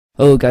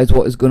Hello guys,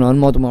 what is going on?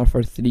 Modern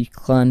Warfare 3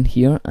 Clan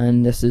here,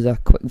 and this is a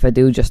quick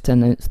video just to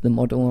announce the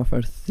Modern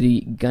Warfare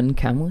 3 gun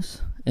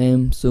camos.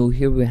 So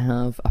here we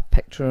have a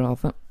picture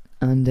of it,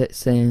 and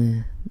it's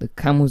the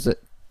camos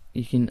that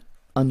you can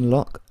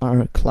unlock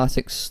are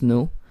classic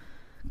snow,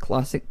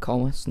 classic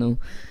comma snow,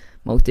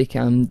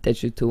 multicam,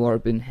 digital,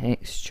 urban,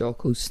 hex,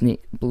 choco,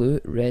 snake, blue,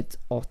 red,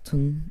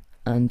 autumn,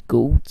 and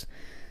gold.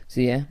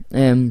 So yeah,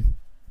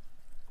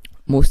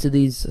 most of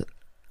these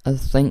I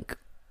think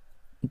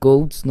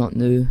gold's not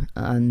new,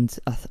 and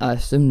I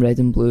assume red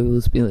and blue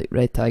will be like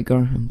red tiger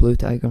and blue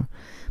tiger,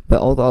 but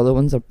all the other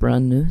ones are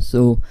brand new,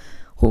 so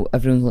hope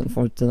everyone's looking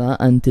forward to that.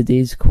 And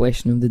today's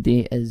question of the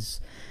day is,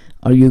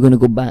 are you going to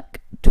go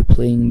back to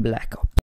playing Black Ops?